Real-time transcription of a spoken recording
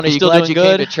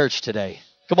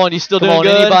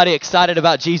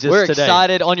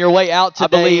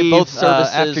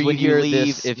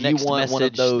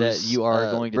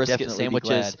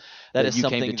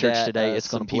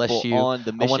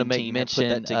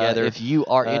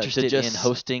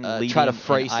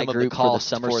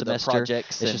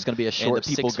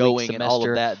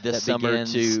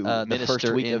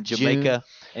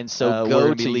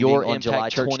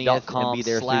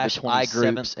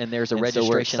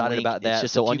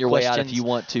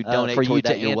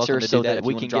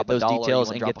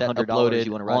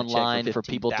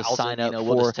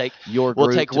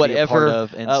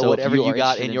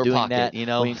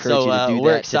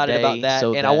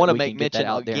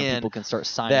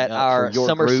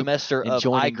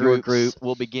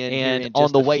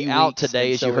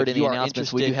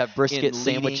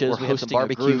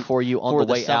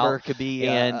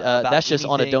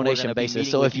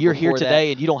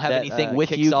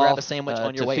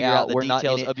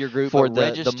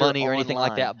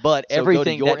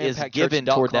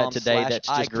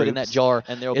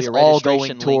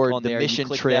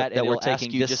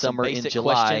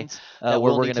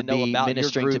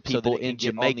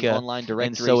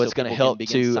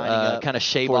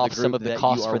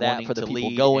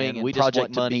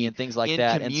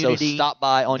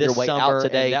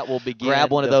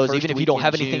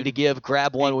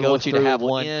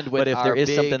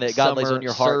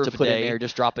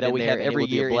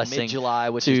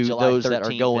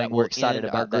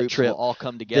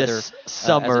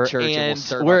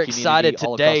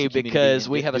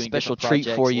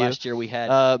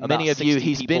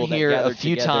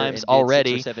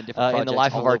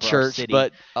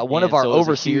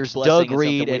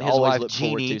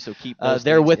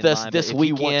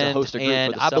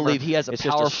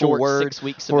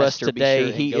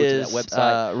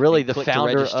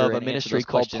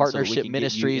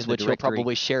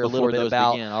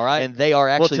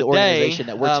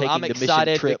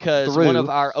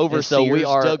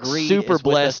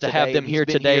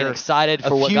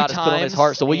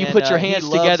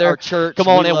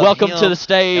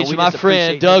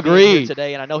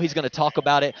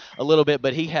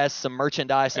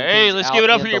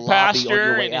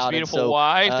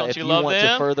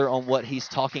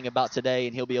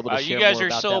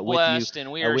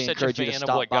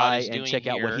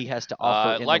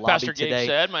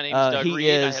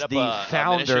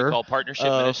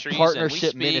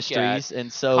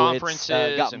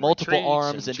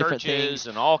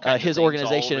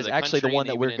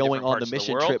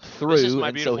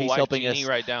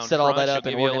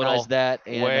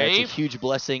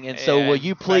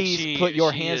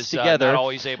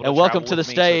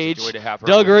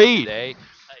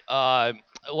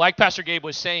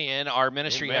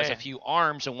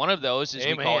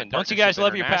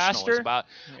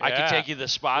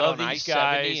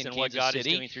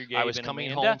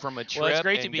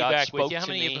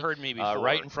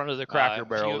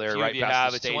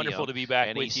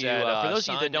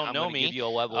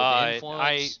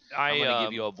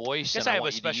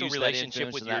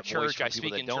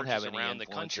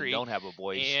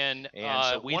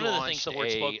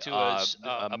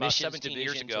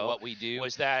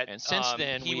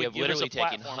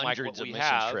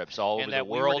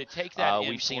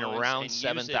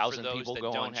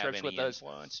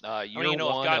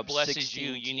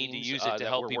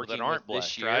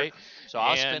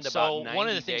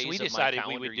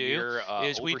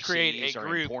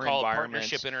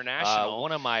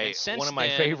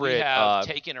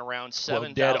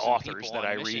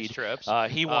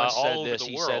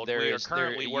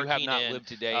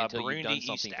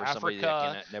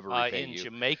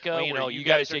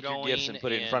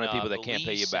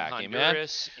pay you Belize, back. and Amen.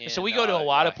 Honduras, And so we go to a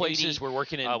lot of places. Haiti. We're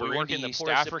working in We work in Burundi, the East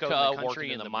poorest zip code Africa, in the country, working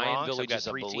in in the the Mayan Bronx. I've villages got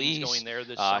of 3 teams Belize. going there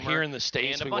this summer. Here in the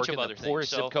States, and a we bunch work of in the other things.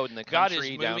 poorest So zip code in the God is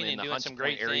country, down moving in and the doing some Huntsville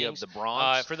great area of things. the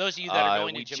Bronx. For those of you that are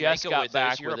going We to just Jamaica got with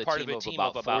back us, you're with a a part of team a of team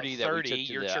about of about 40 that we 30. took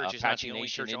to Your the church is not Apache the only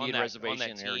Nation church on Indian that Reservation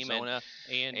in team. Arizona.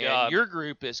 And Your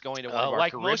group is going to one of our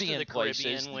like most of Caribbean the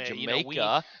places, Caribbean,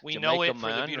 Jamaica. we know it Jamaica,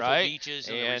 for the man, beautiful right? beaches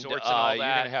and the And resorts and all you're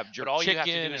that. going to have jerk But all you have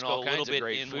to chicken do is and go all a little kinds of bit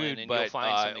great inland, food. and But you'll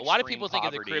find some a lot of extreme people think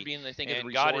of the poverty. Caribbean, they think of the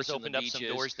And God has resorts and opened the up some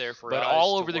beaches. doors there for But us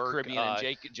all to over the work, Caribbean,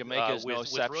 and Jamaica is no with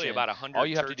exception. really about 100 All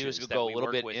you have to do is churches go a that we little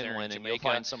work bit with there in inland, and you'll Jamaica.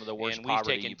 find some of the worst And we've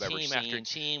poverty taken you've ever team after seen.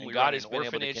 team. And We God run has an been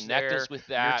able to orphanage connect there. us with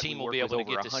Your that. team We will work be with able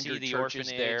to over get to see 100 the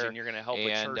churches orphanage, there. and you're going to help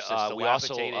a And church that's we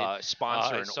also dilapidated.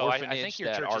 sponsor an So I think orphanage your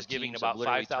that church our is giving teams about have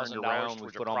literally turned $5,000 around.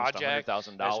 We towards a put almost project,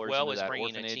 $100,000 as well into as that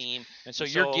bringing a orphanage. team. And so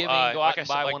So, you're giving, go out like I and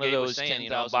said, buy like one of Gabe was those saying,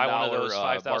 $10,000 buy one of those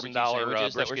barbecue $5,000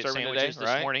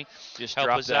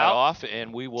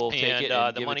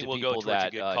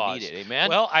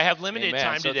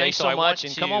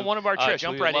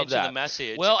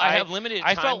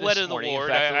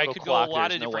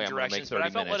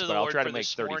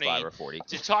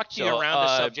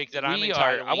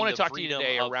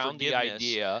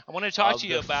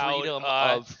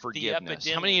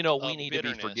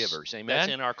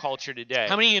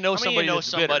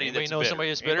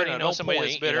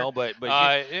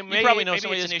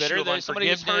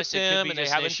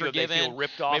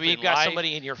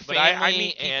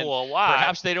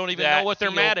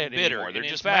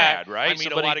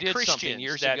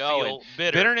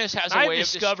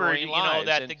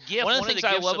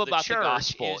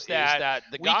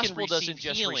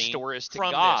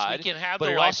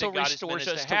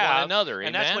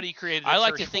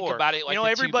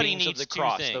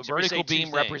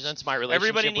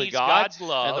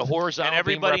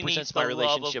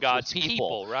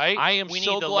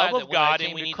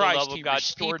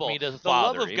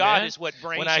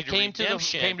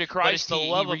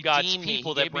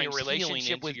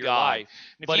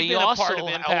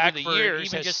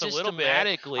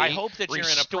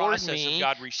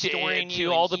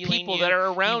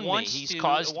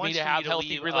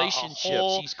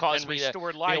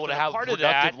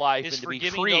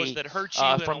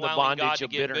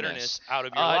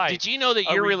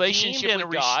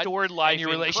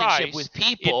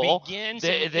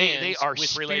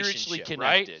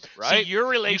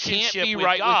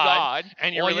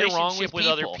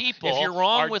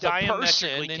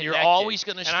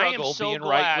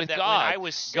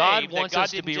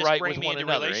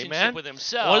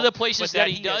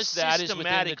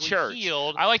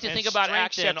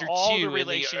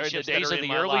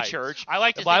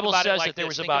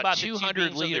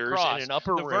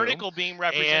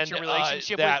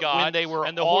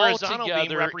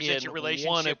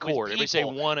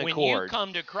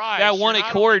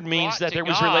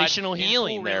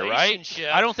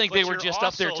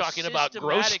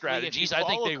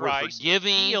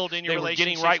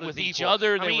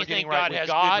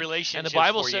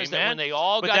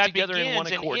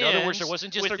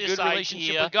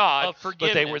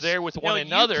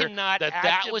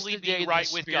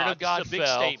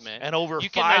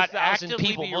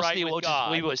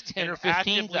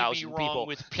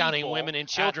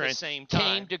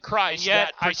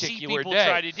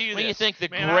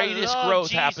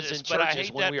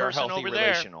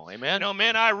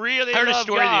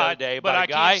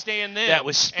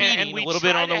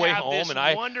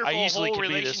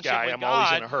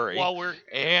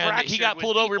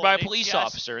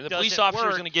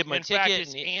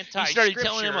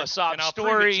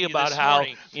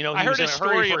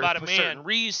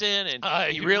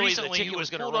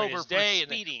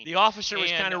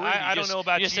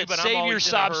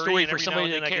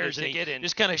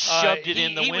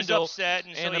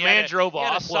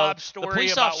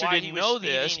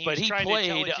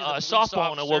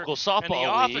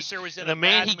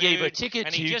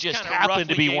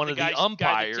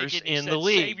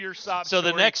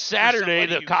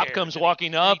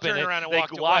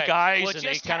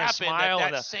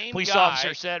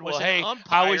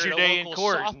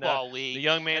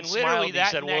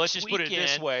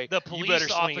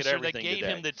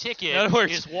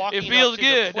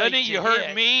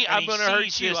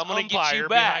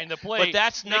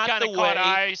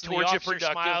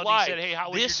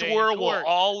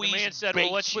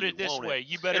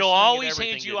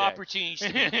 needs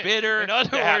to be bitter. In other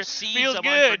to have words, seeds feels of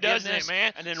good, doesn't it, unforgiveness,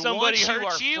 man? And then Somebody once you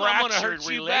hurts are you, I'm going to fractured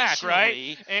hurt you back, right?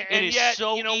 relationally, And it is yet,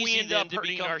 so you know, we easy end then up to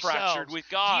hurting become ourselves. fractured with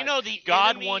God. You know, the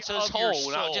God enemy wants us of your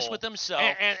whole, not just soul. with himself,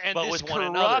 and but this with one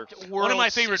another. corrupt One of my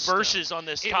world favorite system, verses on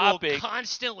this it topic will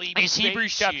constantly is bait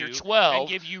Hebrews chapter you 12, and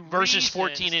give you verses reasons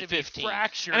 14 and to be 15.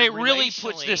 fractured And it really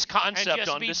puts relationally this concept and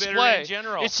just on be bitter display. in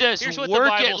general. It says, Here's what the work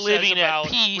Bible at living says at about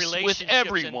peace with relationships and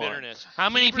everyone. bitterness. How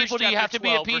many Hebrews people do you chapter have to be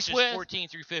at 12, peace verses with? 14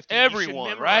 through 15. You should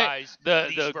Everyone, right? memorize The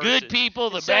these good verses. people,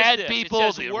 the It says bad this. It people,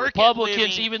 says, the work at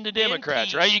Republicans, living even the in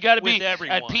Democrats, peace right? You got to with be at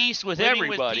everyone. peace with Living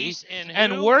with everybody peace in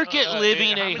and who? work at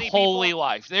living How a many holy people?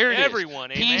 life. There it is. Everyone,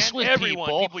 Peace amen? with Everyone.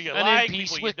 People you and like, in peace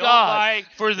people you with don't God. like,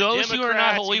 For the those who are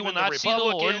not Democrats, holy even will the not see the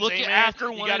Lord. Republicans, Look amen?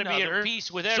 after You one gotta be at another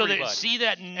peace with so everybody. that see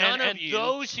that none and of you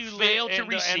those who fail to and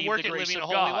receive work the at grace living a of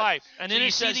holy God. life. And So then you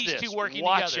it see says these this, two working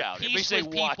watch together. out. Peace Everybody say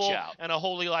with watch people out. and a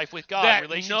holy life with God. That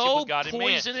Relationship no with God and man.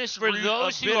 poisonous For root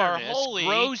those of who are bitterness holy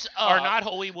grows are up, not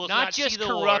holy will not see just the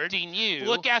corrupting Lord. you,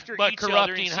 Look after but each other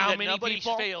corrupting and see how that many nobody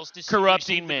people? fails to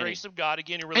Corrupting receive the many. grace of God.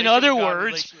 Again, your In relationship other with God, words,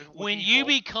 relationship with when people. you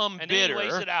become And then he lays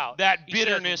bitter, it out. that He says,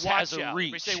 bitterness watch has a out.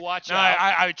 reach. Say, watch Now, out.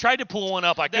 I tried to pull one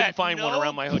up. I couldn't find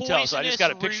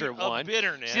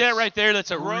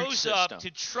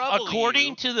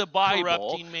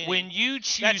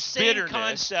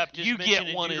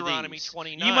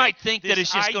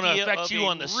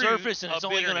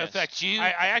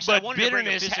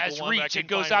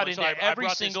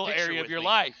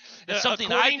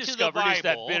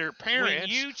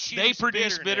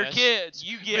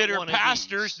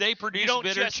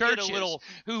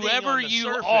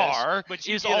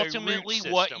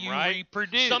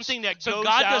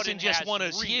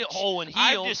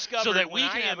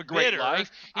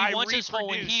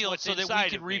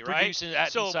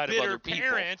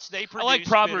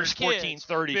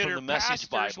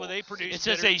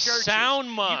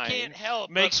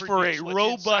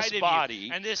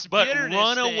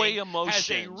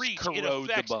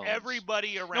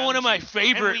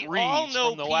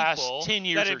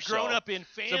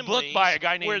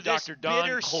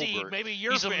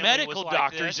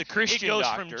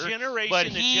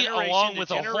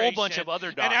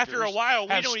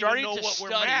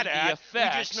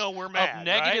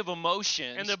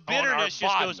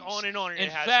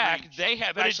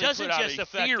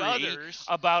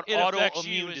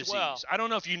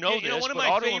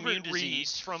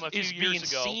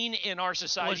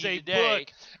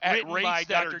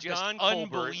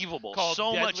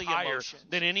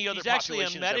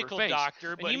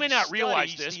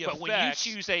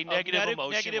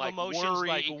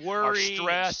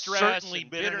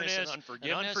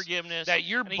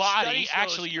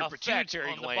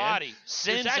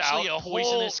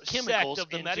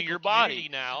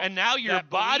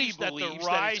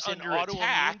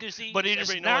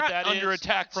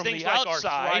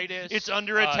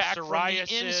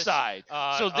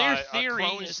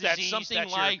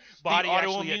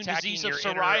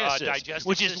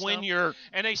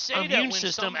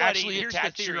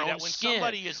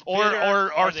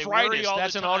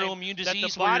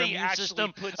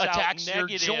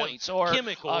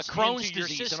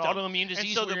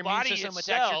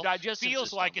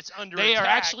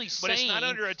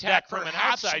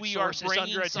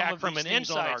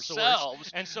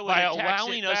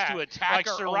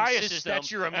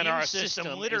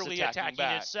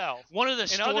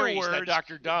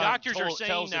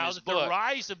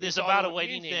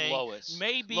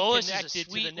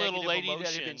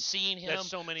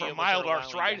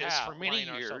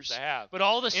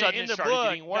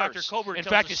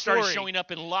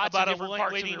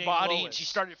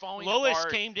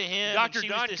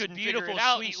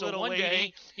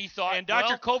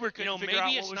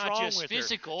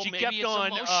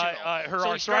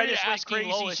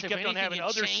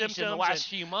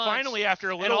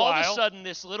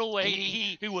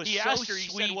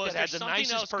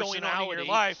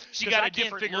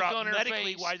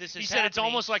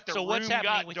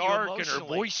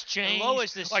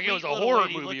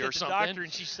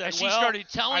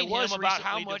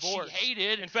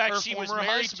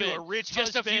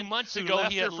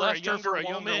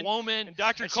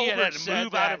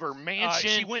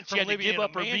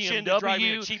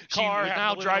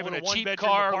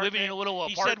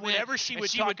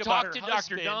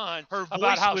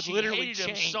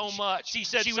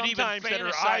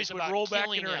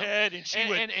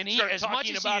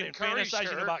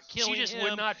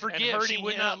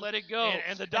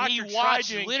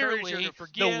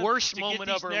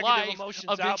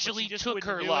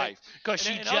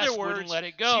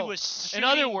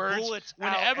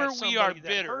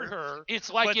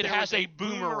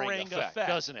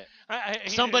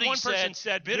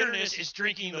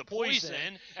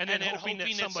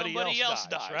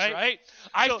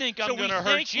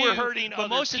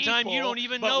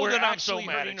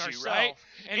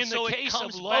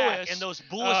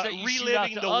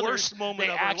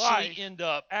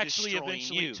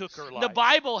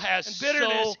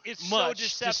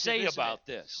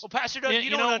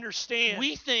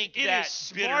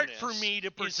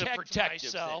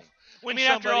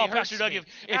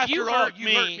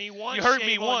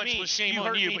me once was shame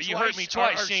on you, but you hurt me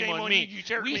twice, shame on me.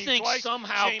 We think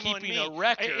somehow keeping a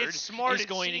record is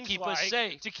going to keep us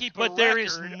safe. But there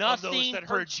is nothing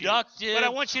productive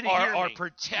or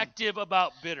protective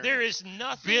about bitterness. There is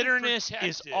nothing Bitterness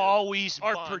is always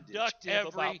or bondage productive every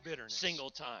about bitterness. single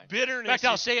time. Bitterness In fact,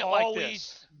 I'll is say it like always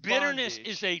this.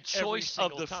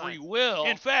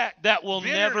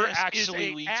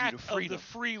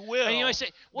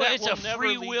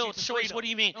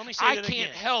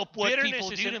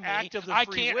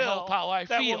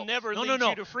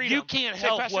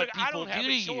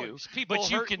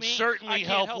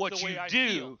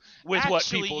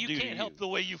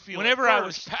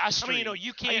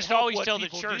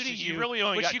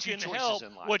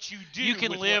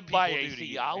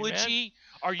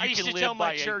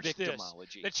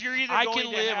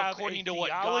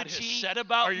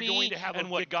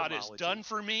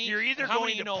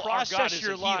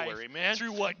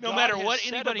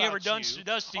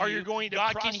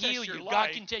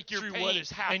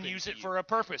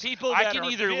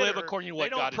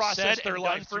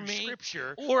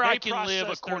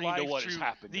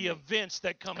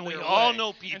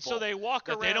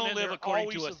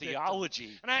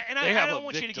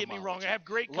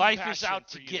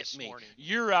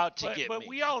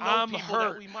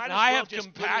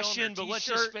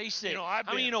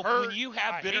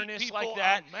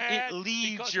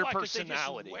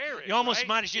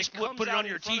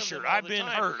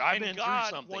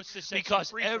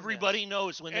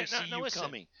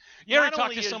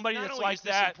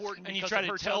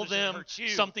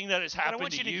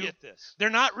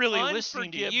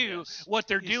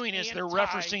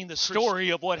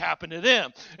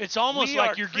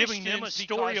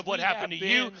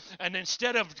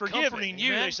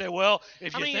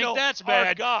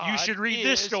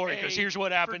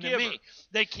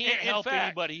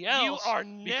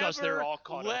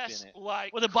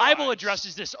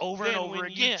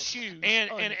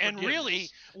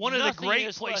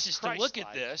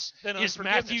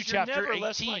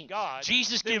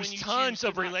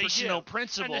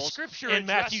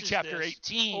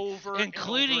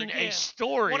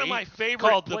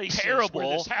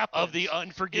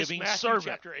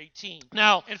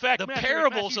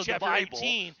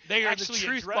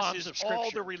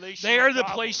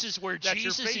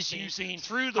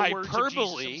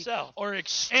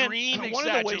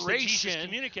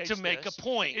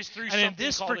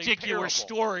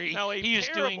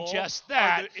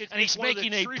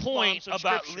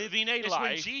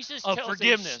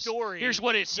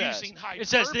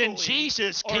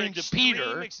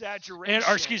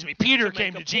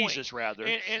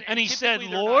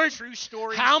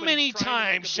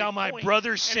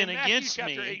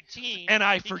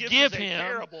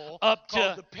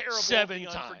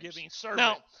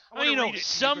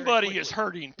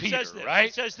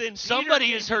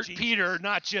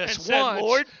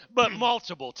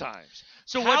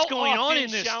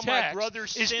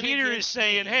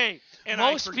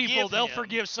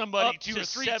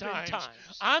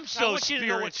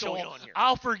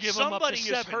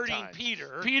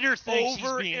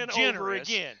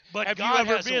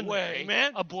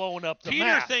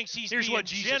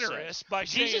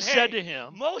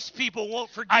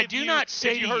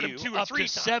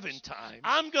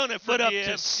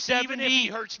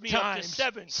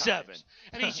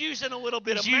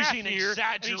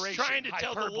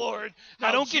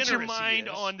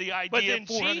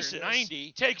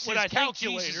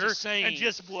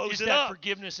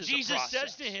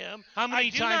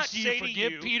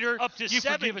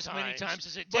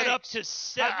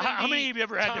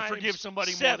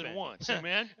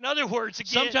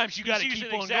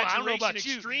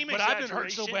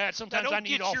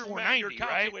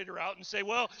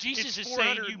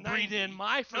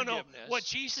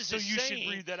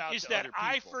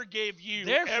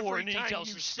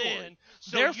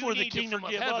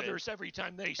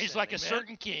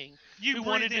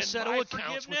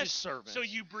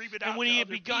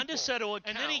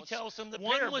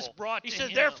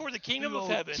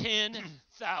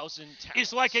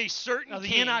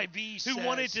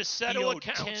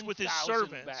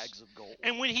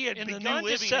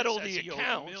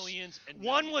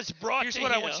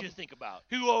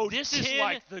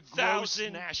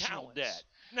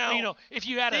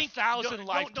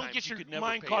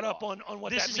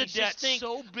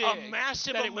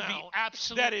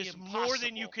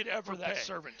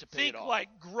 think like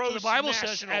gross. So the Bible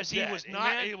says as he was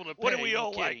not able to pay. What do we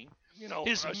owe? Like, you know,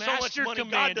 his master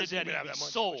commanded that he be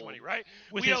sold, money, right?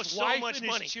 With we owe so much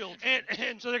money,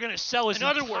 and so they're going to sell his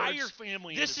entire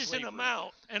family. This is an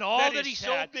amount, and all that he's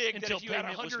so big until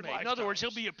payment was made. In other words,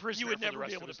 he'll be a prisoner. You would never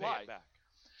be able to pay it back.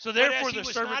 So therefore, the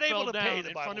servant fell down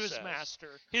in front of his master.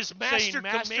 His master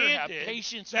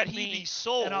commanded that he be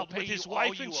sold with his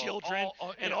wife and children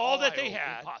and all that they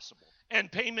had.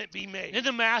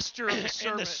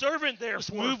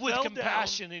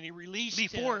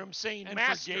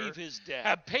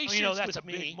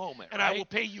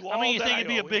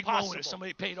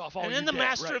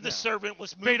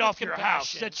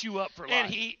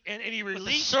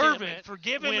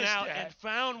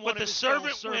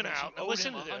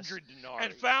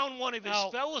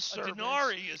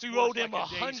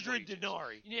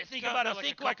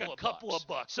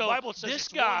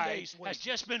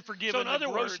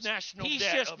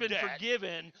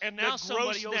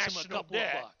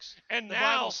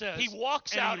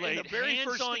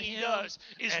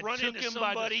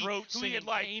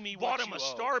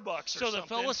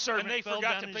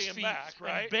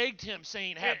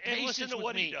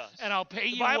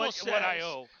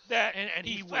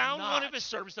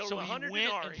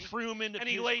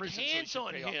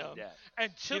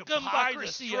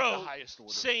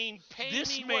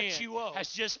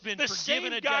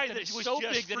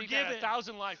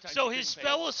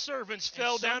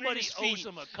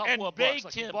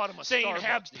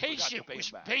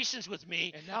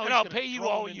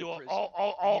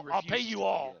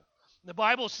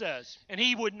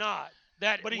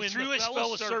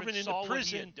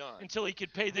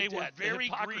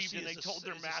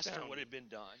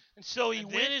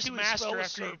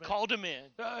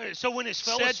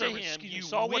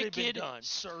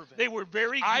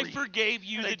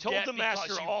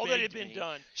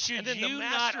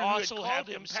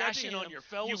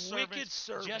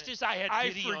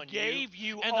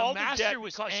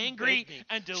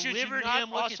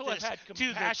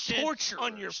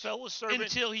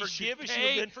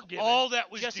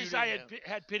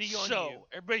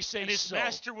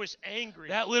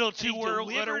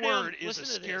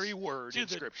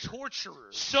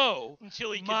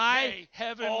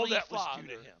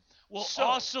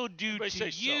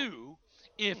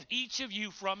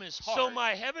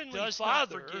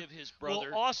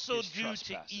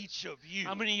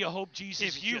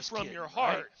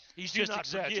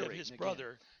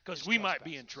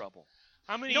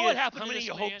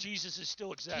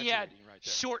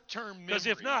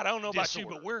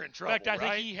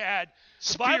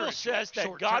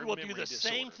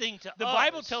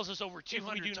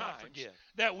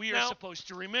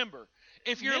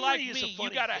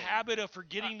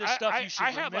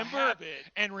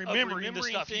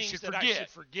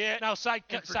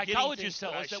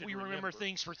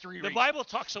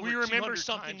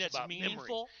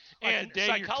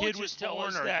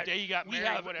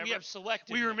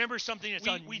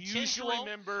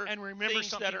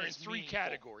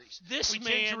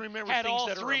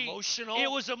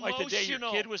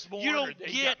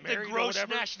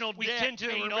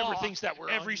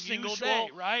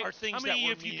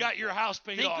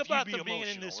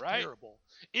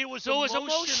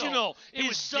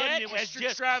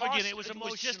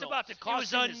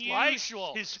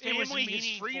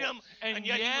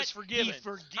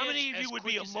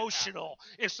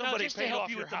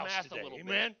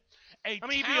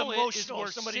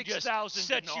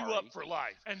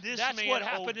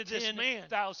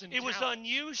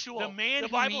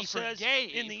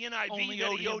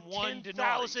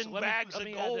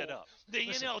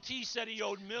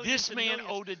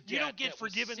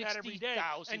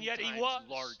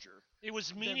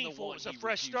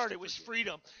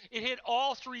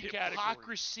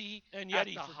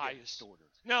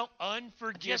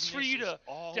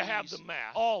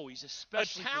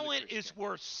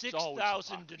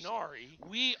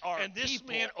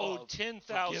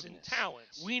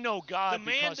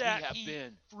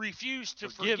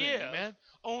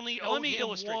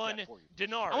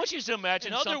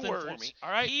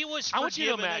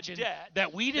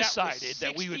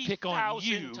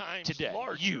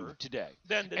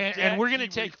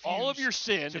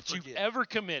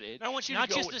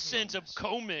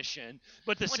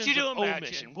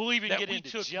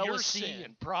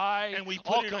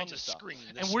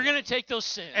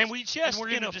 we just and we're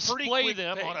going to display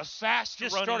them on a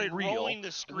fast-running reel,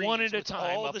 one at a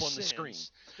time up on the screen.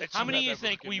 How many of you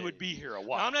think we would be here a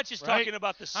while? Now, I'm not just talking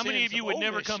about the sins. How many of you would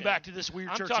never omission. come back to this weird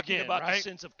church I'm talking again, about right? the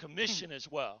sins of commission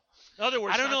as well. In other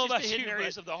words, I don't know not about just the hidden you,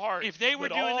 areas of the heart. If they were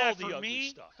but doing all that the for ugly me,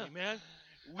 stuff, amen.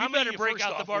 we better break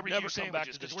out the barbecue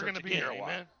sandwiches because we're going to be here a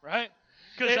while, right?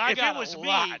 Because I got it was a me,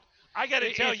 lot. I got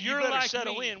to tell you, you better like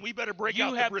settle me, in. We better break you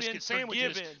out the have brisket been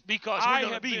sandwiches forgiven because we're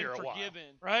going to be here a while,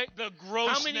 right? The gross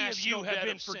How many of you have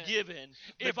been forgiven?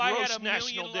 If I had a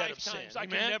million lifetimes, I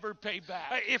can never pay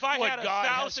back. If I had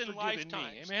 1,000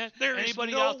 lifetimes, me, there is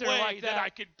anybody no out there way like that I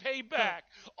could pay back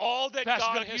all that Pastor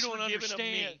God Doug, has you don't forgiven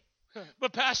understand. of me.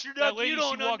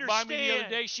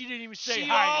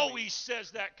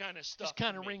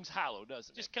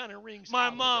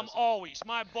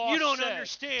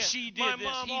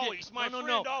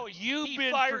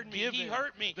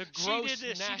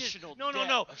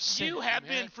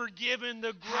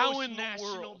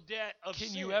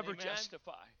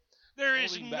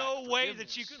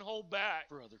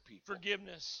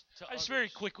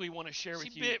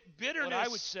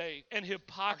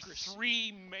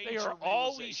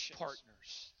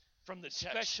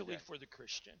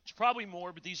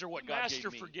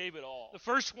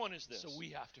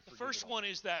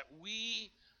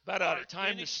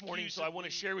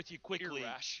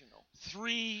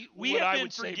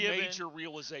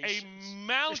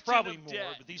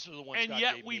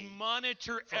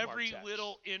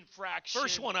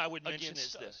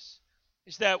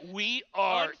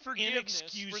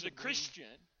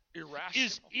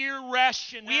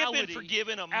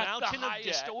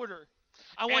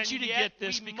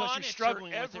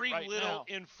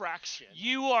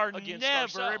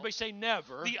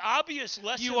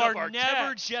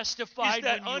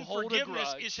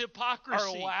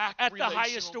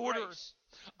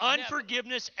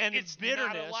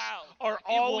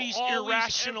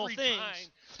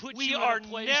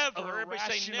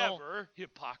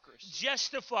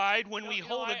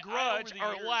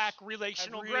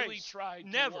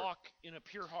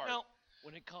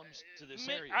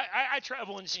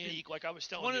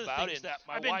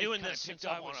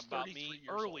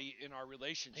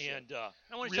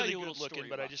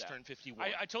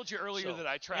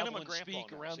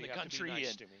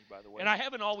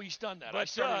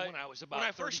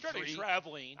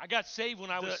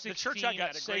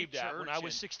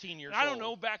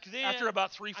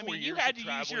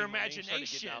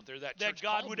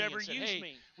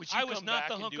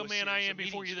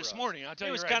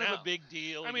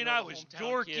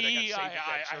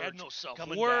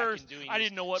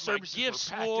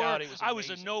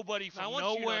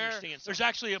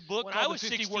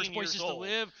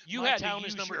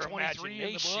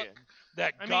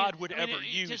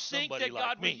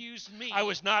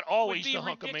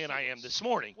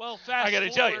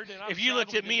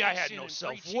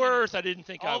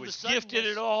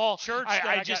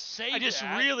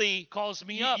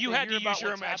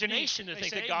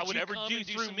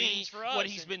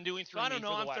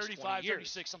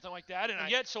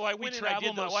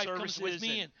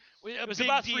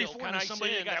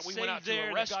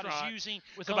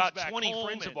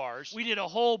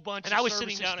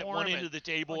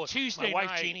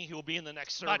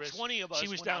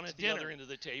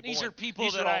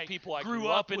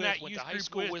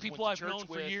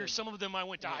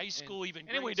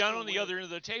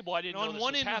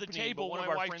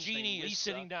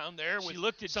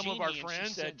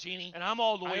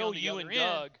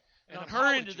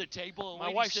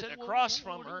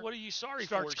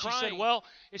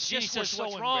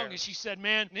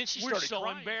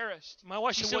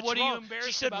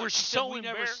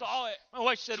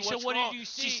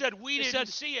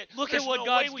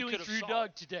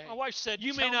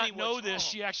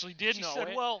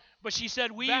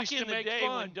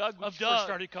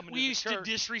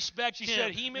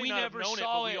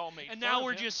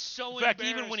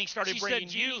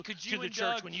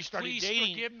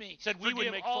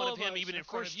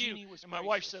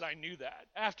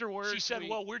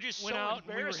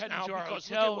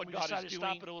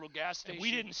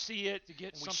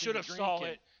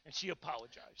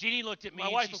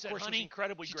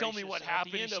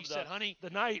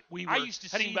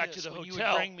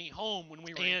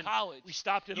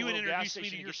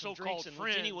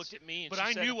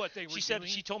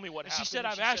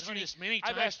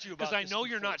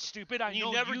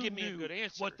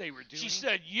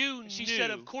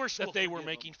 said, of course, that they were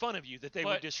making fun of you, that they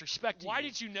were disrespecting you. Why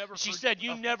did you never? She said,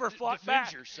 you never fought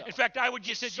back. Yourself. In fact, I would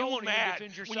get so mad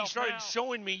when you started now.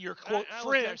 showing me your quote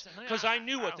friends, because I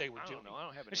knew what they were doing.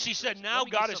 And she said, now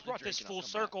God has brought this full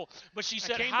circle. But she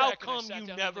said, how come you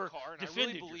never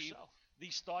defended yourself?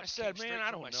 These thoughts. I said, man,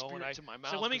 I don't know. And I said,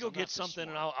 let me go get something,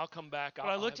 and I'll come back. But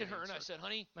I looked at her and I said,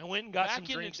 honey, I went and got some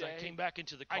drinks. And I came back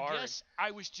into the car. I guess I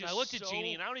was just. I looked at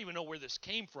Jeannie, and I don't even know where this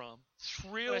came from.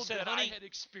 Thrilled that I had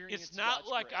experienced. It's not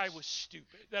God's like grace. I was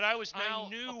stupid. That I was now. I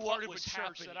knew what of was a church,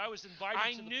 happening. that I was invited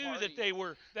I to the knew party, that they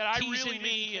were that I teasing really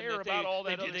me didn't care and about all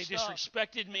that they other stuff.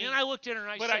 disrespected me. And I looked at her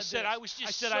and I said, I was just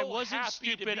I said so I wasn't happy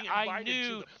stupid. To be I knew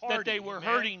to the that party, they were man.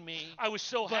 hurting me. I was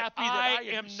so but happy that I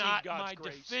am received not God's my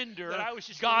grace, defender that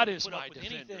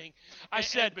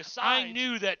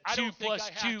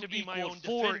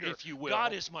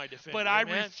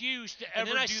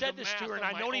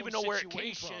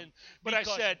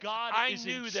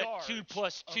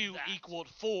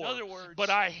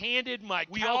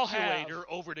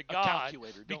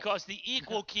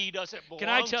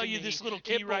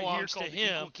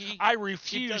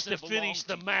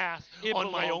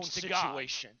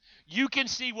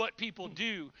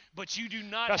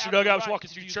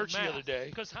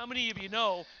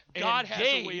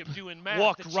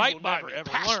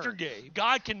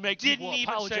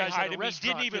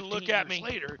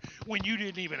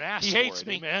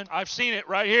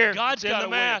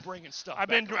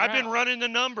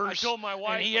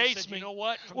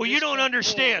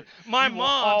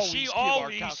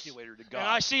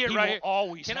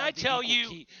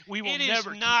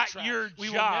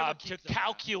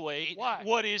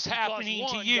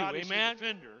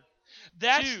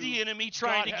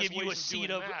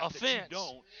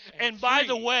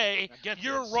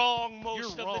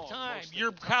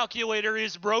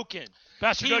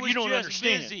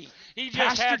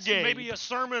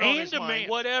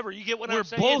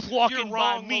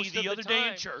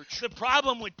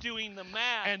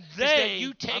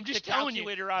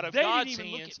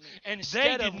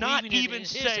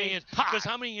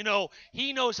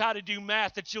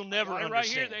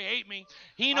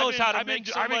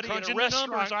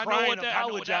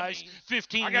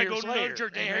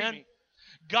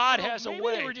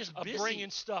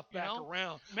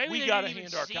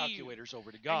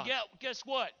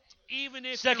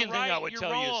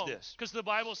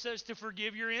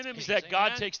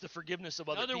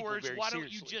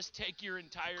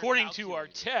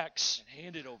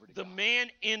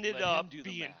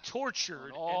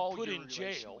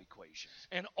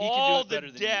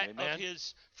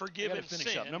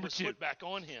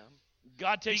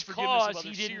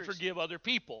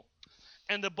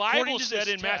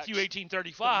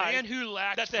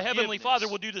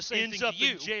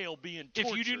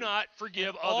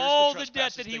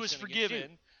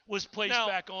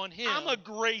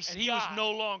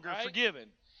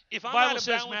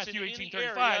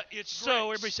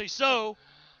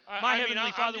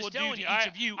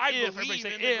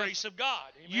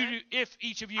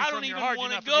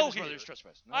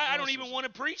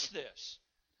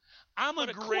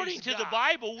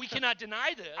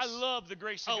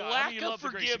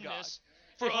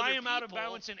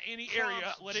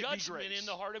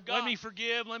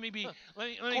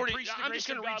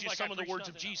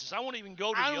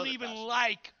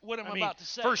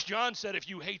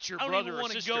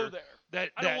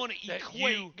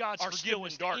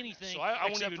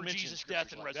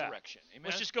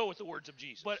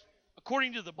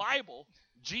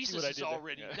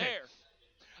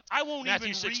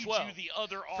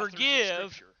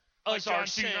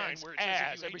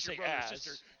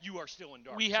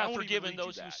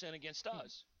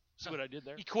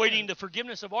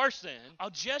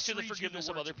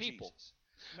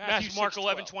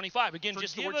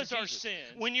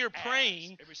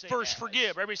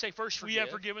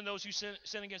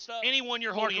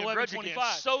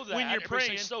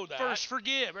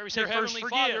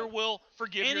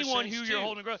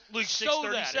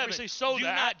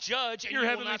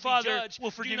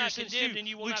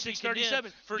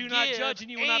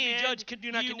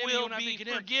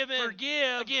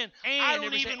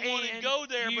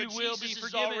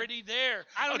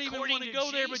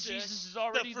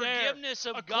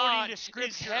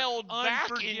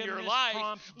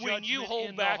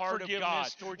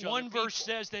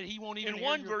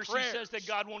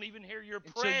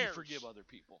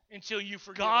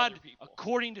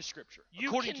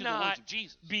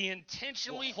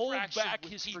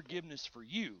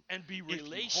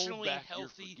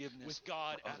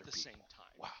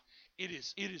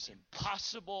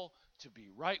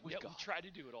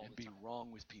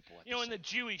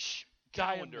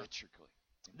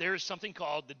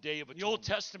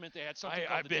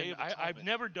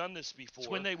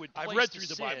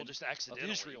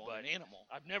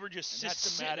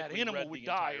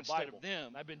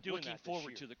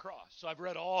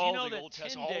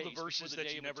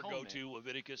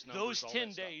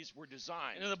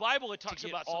designed. In the Bible, it talks to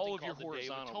get about all something of your called the Day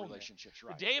of horizontal Atonement. relationships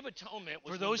right. The Day of Atonement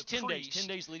was For those when the 10 priest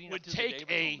days leading would up to the Day take of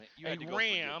Atonement, you had to a go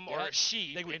ram forgive or a debt.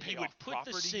 sheep, They would and pay he would off put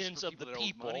the properties sins for of the people that owed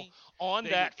people money. on They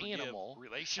that would forgive animal,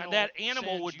 relational and that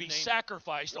animal sins, would you be name it.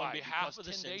 sacrificed on Why? behalf Because of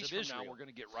the 10 sins days of from now, Israel. we're going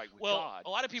to get right with Well, God. a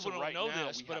lot of people So don't right know now,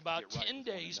 this, we but have to about get right 10 with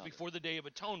one days another. before the Day of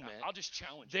Atonement, Now, I'll just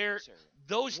challenge there, you, Sarah.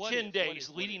 those What 10 if- days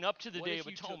what leading if- up to the what Day if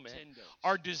of you took Atonement 10 days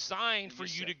are designed and for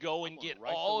you you to said, go I'm and gonna get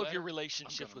write the all of your letter,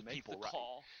 relationships I'm with gonna make people the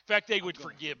call.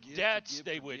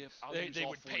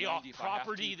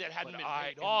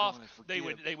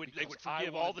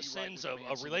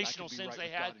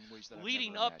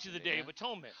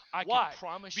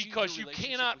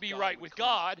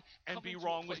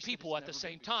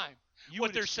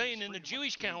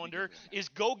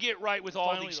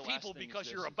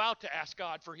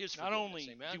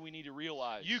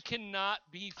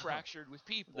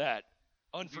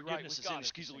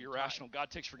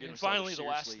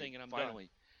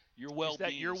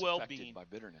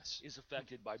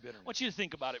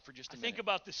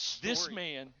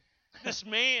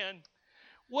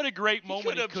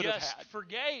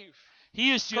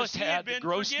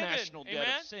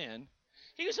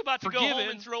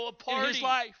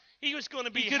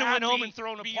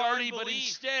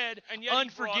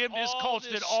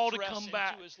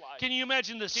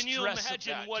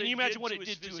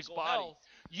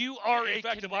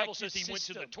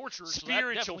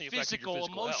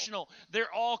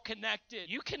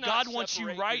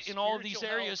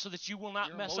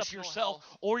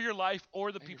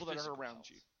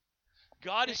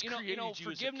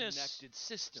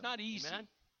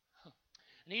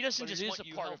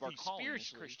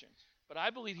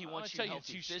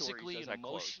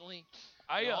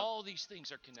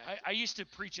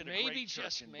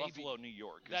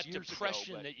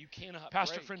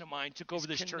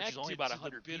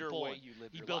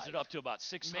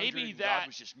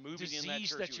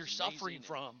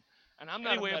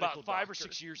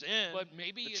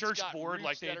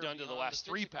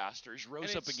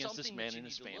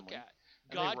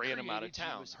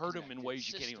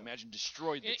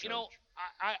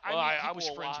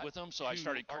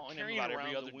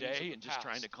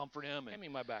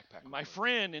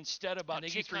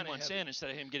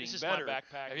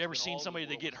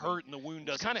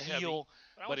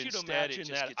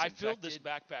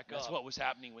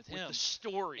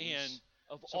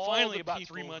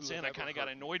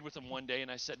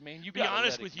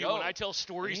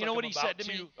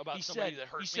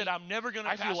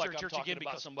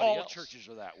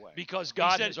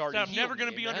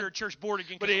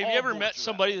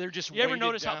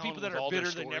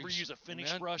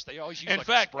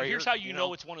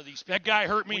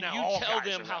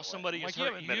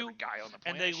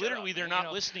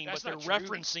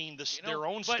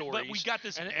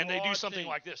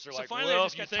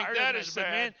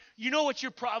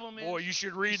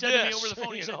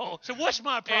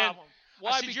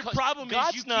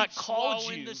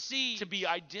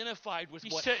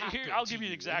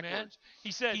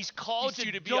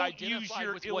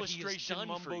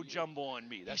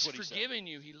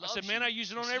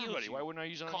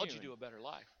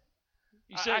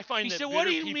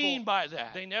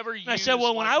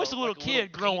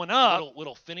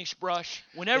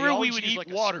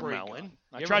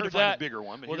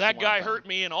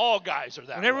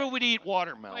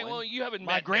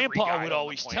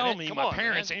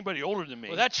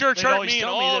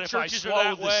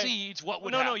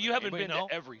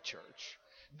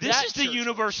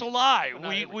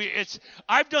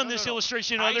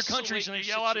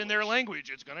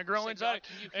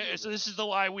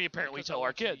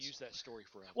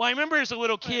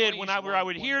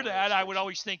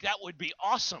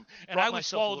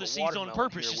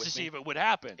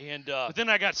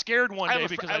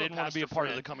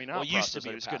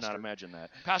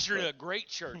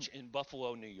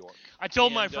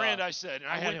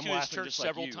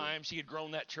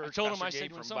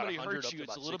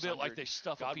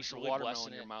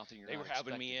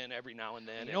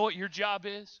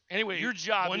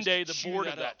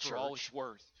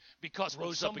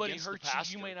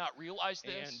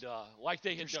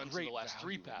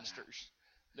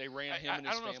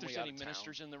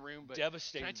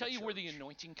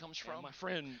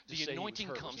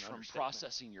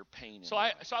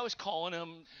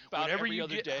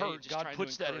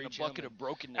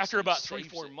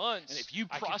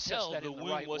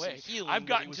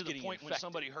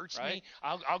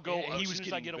 I'll go. And he as was soon as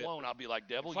getting I get bitter. alone, I'll be like,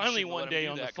 devil. Finally, you one day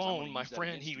on the phone, my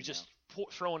friend, he was just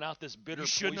throwing out this bitter. You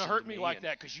shouldn't have hurt me like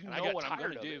that because you know what I'm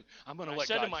going to do. I'm going to let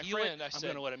God God my heal friend. it. I'm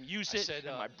going to let him use it. And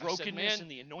my brokenness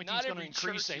and the anointing is going to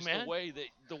increase. Amen.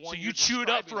 So you chew it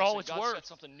up for all it's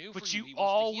worth. But you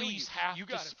always have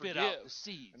to spit out the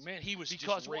seeds. Man, he was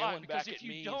because just railing because back if at you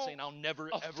me don't, and saying, "I'll never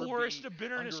a ever forest be of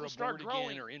bitterness under will a start board growing.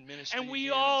 again or in ministry And we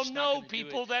again. all I'm just not know gonna do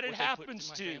people it. that it What they put happens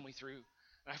my to. family through.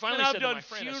 I finally said to my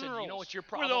friend, I said, you know what your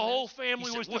problem is? Where the whole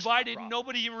family was divided and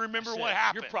nobody even remember what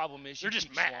happened. Your problem is they're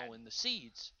just mad. Swallowing the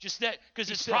seeds. Just that, because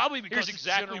it's said, probably because here's it's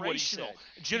exactly what he said.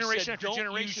 Generation after don't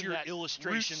generation, use your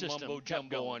illustration mumbo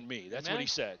jumbo on me. That's what he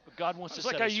said. But God wants it's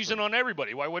to like I use it on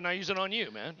everybody. Why wouldn't I use it on you,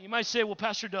 man? You might say, well,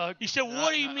 Pastor Doug. He said,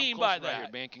 what do you mean by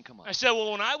that? Man can come on. I said,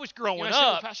 well, when I was growing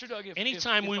up,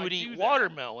 anytime we would eat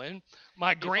watermelon,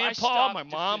 my grandpa, my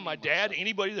mom, my dad,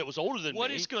 anybody that was older than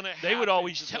me, they would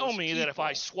always tell me that if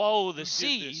I swallow the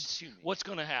seeds, what's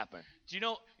going to happen? Do you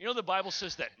know the Bible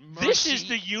says that this is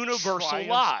the universal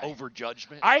lie over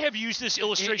judgment. I have used this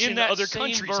illustration in other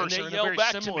countries, and they yell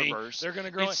back to me. They're going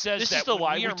to grow. It says this that is the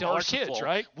lie we tell our kids,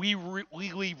 right? We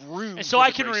leave room. And so I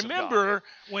I can can remember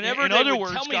whenever in they other would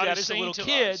words, tell me God that is as a little saying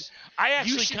kid, to us, I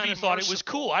actually kind of thought it was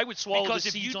cool. I would swallow because the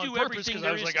if you seeds do on purpose everything because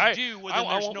I was there like, is to do, well, I then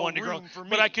there's want no one to grow. room for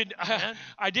But me.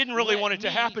 I didn't really Let want it to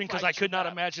me happen because I fight could your not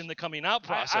battles. imagine the coming out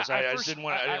process. I just didn't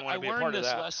want to be a part of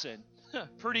that. Lesson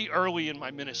pretty early in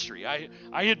my ministry. I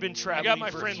had been traveling. I got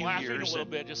my for friend a few laughing years a little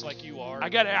bit, just like you are. I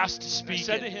got asked to speak. I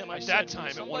said to him, at that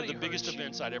time at one of the biggest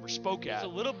events I'd ever spoke at. It's a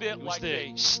little bit it was like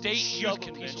the state youth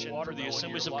convention for the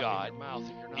Assemblies of God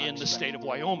in the state of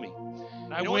Wyoming.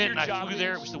 And I went and I flew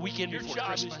there. It was the weekend before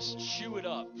Christmas. Chew it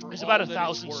up. There's about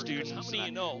 1,000 students. How many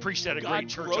you know? Preached at a great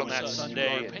church on that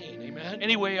Sunday.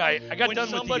 Anyway, I got done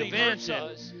with the event.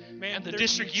 And the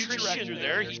district youth director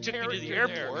there, he took me to the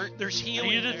airport. There's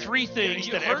healing. He did three things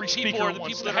that every speaker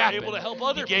wants to happen.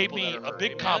 He gave me a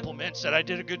big compliment, said I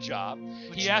did a good job.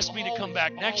 He asked me to come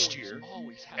back next year,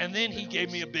 and then he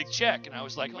gave me a big check. And I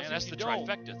was like, man, that's the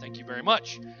trifecta. Thank you very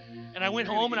much. And I went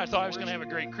home, and I thought I was going to have a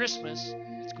great Christmas.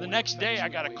 The next day, I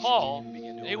got a call.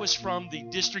 It was from the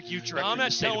district youth director in the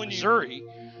state of Missouri.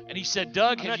 And he said,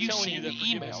 Doug, have you seen the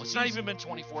email? It's not even been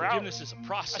 24 hours. Forgiveness is a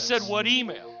process. I said, what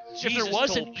email? If there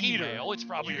was an email, it's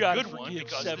probably a good one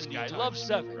because this guy loves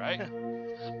 7, right?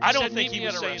 I don't think he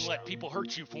was saying let people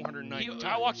hurt you 490 times.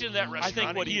 I walked into that restaurant. I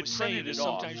think what he had saying is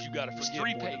sometimes you got to forgive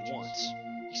 3 more than pages. once.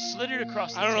 He slid it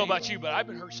across the I don't know table. about you, but I've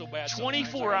been hurt so bad.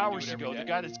 24 hours ago, the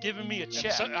guy that's giving me a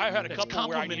check. I had a couple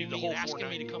where I needed the the whole whole asking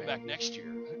me to 490 come back next year.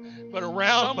 But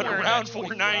around 490,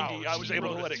 490, I was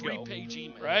able to let it go. 3-page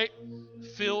email, right?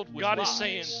 filled with God lies is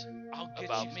saying, I'll get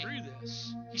about you me. through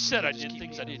this. He said I Just did keep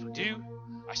things me I didn't forgiven. do.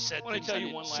 I said I want things to I tell you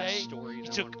didn't one say. last story. He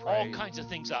and took then we'll all pray. kinds of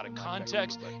things out of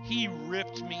context. But He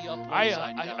ripped me up.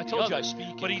 I told you I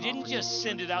speak but he in didn't conferences just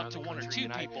send it out around to the one or country, two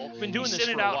and people. been doing he this sent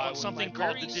it for a out while on with something my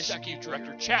called very the district second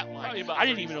director chat line. Probably about I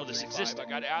didn't even know this 35, existed. I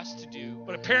got asked to do.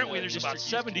 But apparently the there's about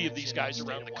district 70 of these guys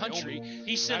around the country.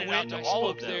 He sent I it went out and to I all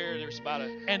of spoke them. there. There's about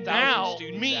And 1,000 now,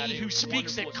 students me, at it. who It was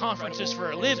speaks at wonderful. It's conferences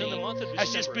for a incredible. It was in living, the month of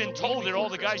has just December, been it's a week told that all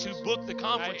the before guys who Christmas. book the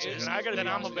conferences I gotta that be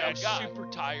I'm a honest with you, bad I was guy. super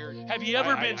tired. Have you ever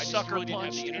I been just sucker really didn't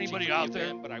have punched? the energy Anybody for the out there?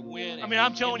 event, but I went. I mean,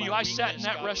 I'm telling in you, my I sat in weakness,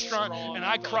 that God was restaurant strong. and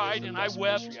I felt it cried was and the I best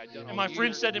wept. ministry I'd done And all my year.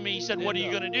 friend said to me, he said, what are you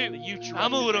going to do?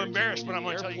 I'm a little embarrassed, but I'm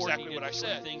going to tell you exactly what I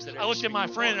said. I looked at my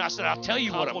friend and I said, I'll tell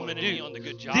you what I'm going to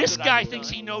do. This guy thinks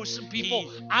he knows some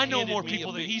people. I know more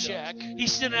people than he does. He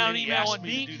sent out an email on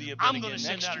me. I'm going to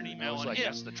send out an email on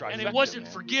him. And it wasn't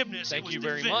forgiveness. Thank you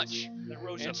very much.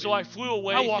 And so I flew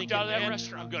away. I walked out of that thinking,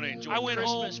 restaurant. I'm going to enjoy I went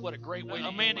Christmas. home. What a great way to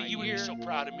Amanda, end you my would be year. so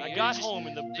proud of me. I got home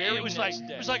and the it very was next like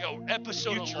day, it was like an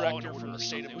episode youth of Law director and from Order the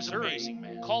state of It was Missouri amazing,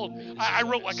 man. called me. I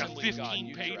wrote like a Assembly of God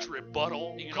youth 15-page director.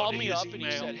 rebuttal. He you know, called to me his up and he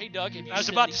email. said, "Hey Doug, have you I was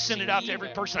sent about to this send it to out to email?" every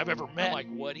person I've ever met. I'm like,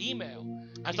 "What email?"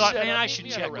 I He thought, said, man, I "Meet should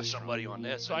me at a check with restaurant." somebody on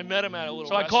this. So I met him at a little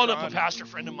So I called up a restaurant. pastor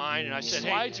friend of mine and I said, hey,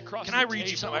 Slides across can the I read you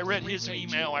table, something? I read his 3-page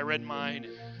email. I read mine.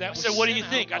 That I was said, what do you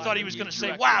sent think? out I thought by he was the going to youth say,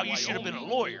 director wow, of you should have been a Wyoming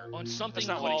lawyer. on something That's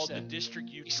not what he called the said. District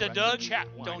Youth He said, Director Doug, chat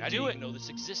line. don't I do didn't it. even know this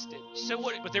existed. So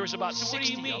what? But there was about So what do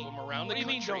 60 you of mean? them around What the do you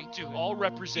mean country. don't do it? All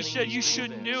representing He said, these you big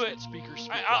shouldn't events do that it. speakers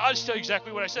speak I'll of. just tell you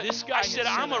exactly what I said. This guy I said,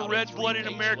 had I'm sent a out a red-blooded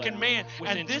 3-page American letter man,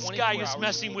 within and this 24 guy is hours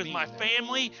messing of with being my there.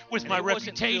 family, with And my it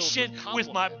wasn't filled reputation, with with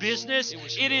my compliments. business. It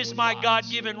was It filled is with my lies.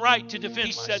 God-given right to defend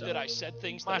He myself. said that I said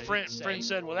things that My I friend didn't say.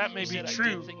 said, well, that may He be said I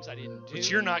true, did things I didn't do. but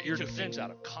you're not your He took things defender.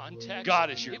 out of context. God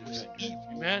is your It was defender. evil.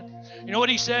 Amen. You know what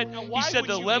he said? Now, He why said would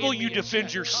the you level hand you me a defend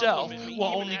check, yourself compliment me, will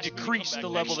even only ask me to come decrease back the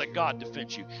level next that God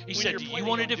defends you. He When said, you're do you planning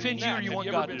want to on doing defend you or that, you have want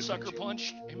you God ever to been defend sucker you?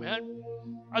 punched? Amen.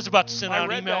 I was about to send I out an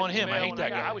read email that on him. I email hate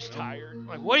that and guy. I was tired. I'm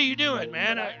like, what are you doing,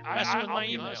 man? But Messing with I'll my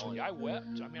be honest email. with you, I wept.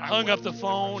 I mean, I hung up wept the at that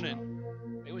phone restaurant.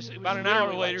 and It was about an literally hour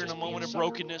like later, in just a moment being of sucker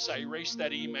brokenness, I erased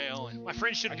that email. And My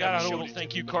friend should I have got never out a showed little it to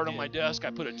thank me, you but card he on my did. desk.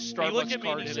 I put a He looked Starbucks at me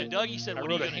card and he in said, it. Doug, he said, I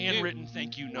what wrote are a you going to do? handwritten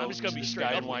thank you I'm note just to going to be this straight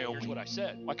guy up in with you. Here's Wyoming. what I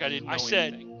said. Like I didn't know I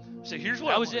said, anything. so here's That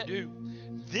what I'm was going to it. do.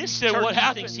 This Turkey what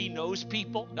happened? thinks he knows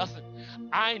people. Nothing.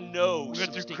 I know We some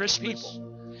went through stinking Christmas. people.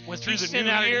 Went through he the sent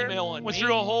new out year. an email on Went me.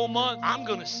 through a whole month. I'm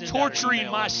going to send torturing out an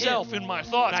email myself on him. in my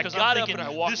thoughts And I because got I'm up thinking and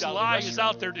I walked this out of the lie is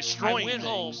restaurant. out there destroying I went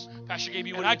home. things. Pastor Gabe,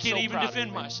 you And would I have been can't so even proud of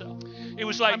defend me. myself. It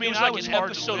was like, I mean, it was like like an an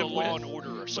episode of Law and Order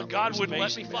or But something. God It was wouldn't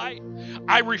let amazing, me man. fight.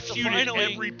 I refuted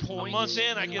finally, every point. A month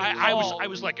in, I get a I call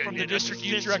was like from the district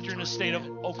youth director in the state of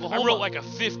Oklahoma. I wrote like a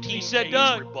 15 He said, page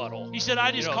Doug, rebuttal. he said,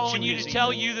 I just calling you to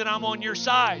tell you that I'm on your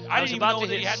side. I was didn't even about know to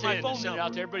that he hit had my send phone and send it number.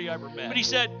 out to everybody I ever met. But he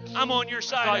said, I'm on your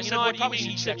side. thought, I said, what do you mean?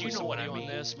 He said, you know what I mean.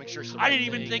 This, make sure I didn't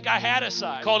even think I had a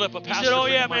side. Called up a He pastor said, oh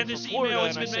friend yeah, of mine man, from this Florida, email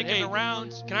has and I been said, making hey, the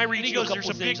rounds. Can I read And he you a goes, couple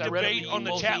there's a things big I read debate on the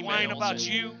both chat line emails, about and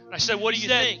you. I said, what do He you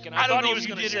said, think? And I don't thought know he if was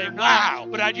you going to did it say, or wow,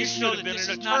 not, but I you just should know have that been this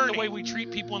an is not the attorney. way we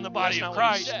treat people in the That's body not of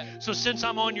what he Christ. said. So since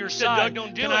I'm on your He said, side, Doug,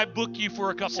 don't do can it. I book you for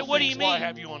a couple said, what do things you while I mean?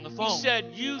 have you on the phone? He said,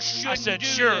 you I shouldn't said, do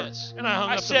sure. this. And I hung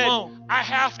I up said, the phone. I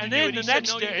have to And do then it. the He said, next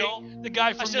no, you day, don't. the guy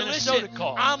I from said, Minnesota listen,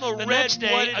 called. I'm a The next day,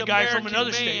 red-blooded a guy from American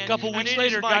another state. man, A couple weeks and it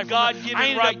later, is a my guy from God-given I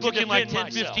ended right up to booking like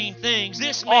defend 10, myself. 15 things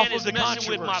This off man of is the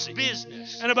messing with my controversy.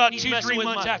 business. And about He's 2-3 messing with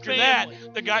months my after that, family.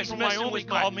 the guy He's from messing Wyoming with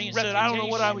my called me and said, I don't know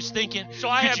what I was thinking. So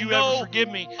I Could have you no ever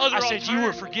forgive me? other I said, you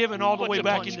were alternative forgiven all the but way to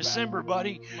back punch in back. December,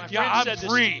 buddy. My Yeah, friend I'm said this to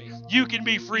free. me. You can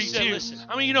be free He said, too. listen,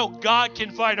 I mean, you know, God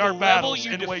can fight our the level battles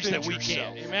you in ways that we defend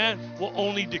can't. yourself Amen. will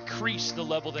only decrease the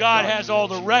level that God has all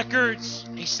the defends records.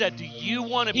 you. He said, do you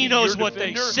want to be He knows your what they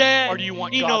defender, said. or do you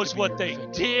want He God knows to be what your they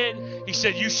defender? did. He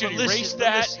said you should But erase listen,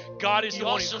 that. God is He the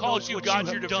one also who calls knows you what God's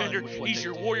you your have done defender. with what He's they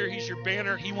your did. warrior. He's your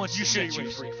banner. He wants you to set should you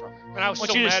erase free it. from it. And I was I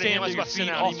want so you to mad at stand him. I to was your about to send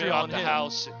feet out all an email throughout out the the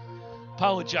house. house.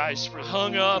 Apologize for I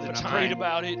hung up the and I time. prayed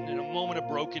about it, and in a moment of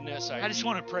brokenness, I just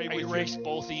want to pray I with you. erased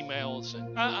both emails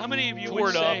and How many of you tore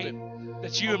would it up say and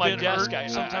that you on have my been desk,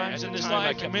 hurt sometimes in this I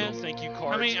life? kept Amen. little thank you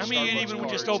cards. I mean, and you Starbucks even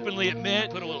just cards, openly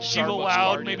admit put a little that you've Starbucks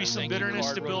allowed card maybe in, a some thank you bitterness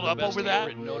card, to wrote build the up best over that.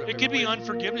 handwritten note I've It could be ever written.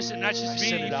 unforgiveness, and that's I just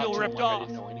sent being it you out feel to ripped him like I off.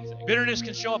 didn't know anything. Bitterness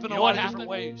can show up in You a know lot what of different happened?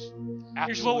 ways.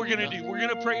 Here's what we're going to do. We're going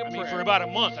to pray a I mean, prayer. for about a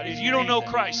month, I If didn't you do don't know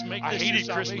anything. Christ, make I this hated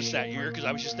your Christmas salvation that prayer. year because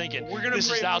I was just thinking, We're gonna this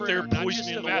pray is a out there prayer, not just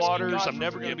poisoning of the asking waters. God I'm for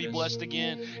never going to be forgiveness, blessed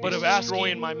again. but It's of asking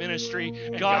destroying my ministry.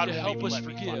 And God to wouldn't help even us let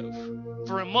me fight. forgive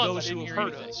For a month, those I didn't who hear have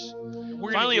hurt anything. us.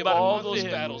 We're Finally, give about all a month those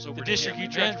in, battles the over district to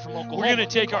youth him. director from Amen. Oklahoma We're going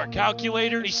to take our called me.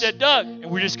 calculators. And he said, Doug, and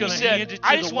we're just going he to said, hand it to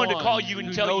I the just wanted to one call you and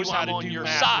who tell you knows how I'm to on do your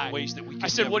math in side. ways that we I can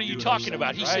said, never what are you do it talking ourselves,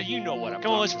 about? He right? said, you know what I'm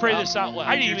Come on, let's talking pray about. this out loud.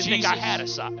 I didn't Dear even think I Jesus, had a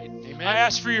side. Amen. I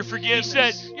ask for your forgiveness. He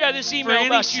said, yeah, this email any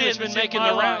about sin you has been that's in making my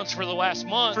the life. rounds for the last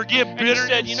month. Forgive And he bitterness.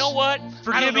 said, you know what?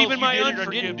 Forgive I don't know even if you my did it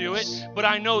or didn't do it, unforgiveness. but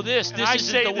I know this. And This I isn't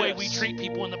say the way this. we treat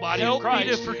people in the body Help of me to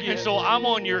Christ. forgive. And so I'm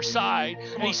on your side.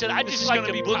 And he said, I'd This just is like gonna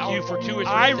to be book you for powerful. 2 or 3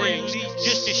 I things release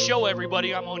just to show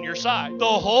everybody I'm on your side. The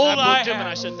whole And I booked him have. and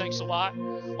I said, thanks a lot.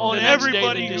 On The next day,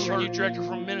 everybody the who district hurt youth director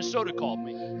from Minnesota called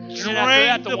me. And Drain then after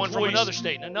that, the the one from poison another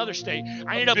state and another state. I of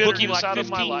ended up booking bitterness like out of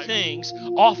my 15 life. things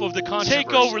off of the controversy.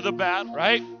 Take over the battle.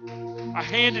 Right? I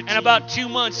hand it to And about 2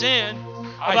 months in,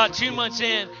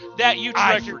 that youth I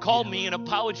director forgive. called me and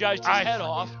apologized his I head forgive.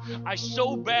 off. I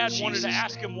so bad wanted Jesus' to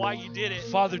ask him why you did it.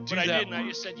 Father, do But I that didn't. I work.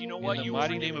 just said, you know In what? the You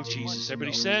mighty were name of forgiven 2 Jesus. months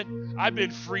Everybody ago. said, I've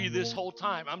been free this whole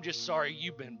time. I'm just sorry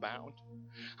you've been bound.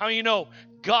 How many of you know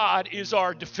God is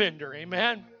our defender?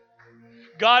 Amen.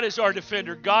 God is our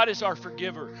defender. God is our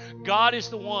forgiver. God is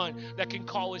the one that can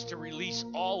call us to release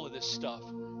all of this stuff.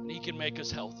 And He can make us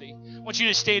healthy. I want you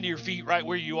to stand to your feet right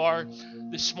where you are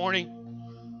this morning.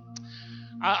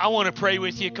 I want to pray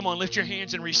with you. Come on, lift your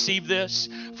hands and receive this.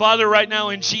 Father, right now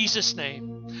in Jesus'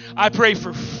 name, I pray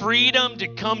for freedom to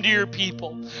come to your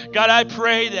people. God, I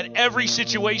pray that every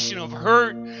situation of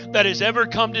hurt that has ever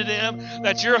come to them,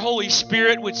 that your Holy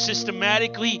Spirit would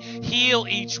systematically heal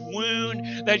each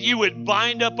wound, that you would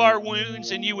bind up our wounds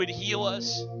and you would heal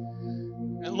us.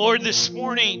 And Lord, this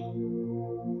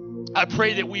morning, I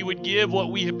pray that we would give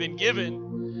what we have been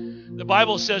given. The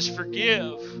Bible says,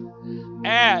 forgive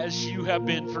as you have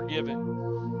been forgiven.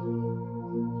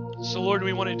 So Lord,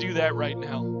 we want to do that right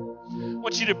now. I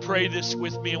want you to pray this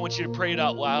with me. I want you to pray it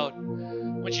out loud. I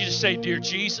want you to say, Dear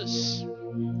Jesus,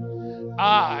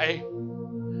 I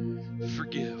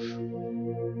forgive.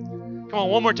 Come on,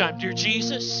 one more time. Dear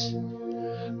Jesus,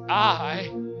 I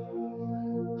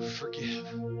forgive.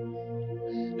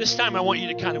 This time I want you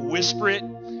to kind of whisper it.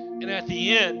 And at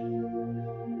the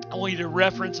end, I want you to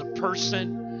reference a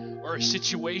person or a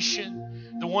situation,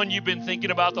 the one you've been thinking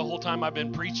about the whole time I've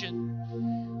been preaching.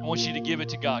 I want you to give it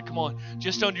to God. Come on,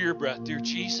 just under your breath. Dear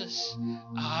Jesus,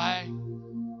 I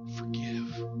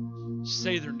forgive.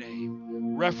 Say their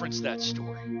name. Reference that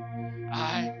story.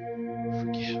 I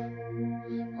forgive.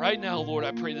 Right now, Lord,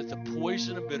 I pray that the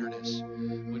poison of bitterness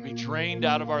would be drained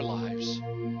out of our lives.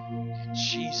 In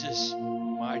Jesus'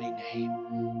 mighty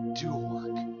name, do a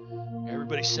work.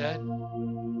 Everybody said?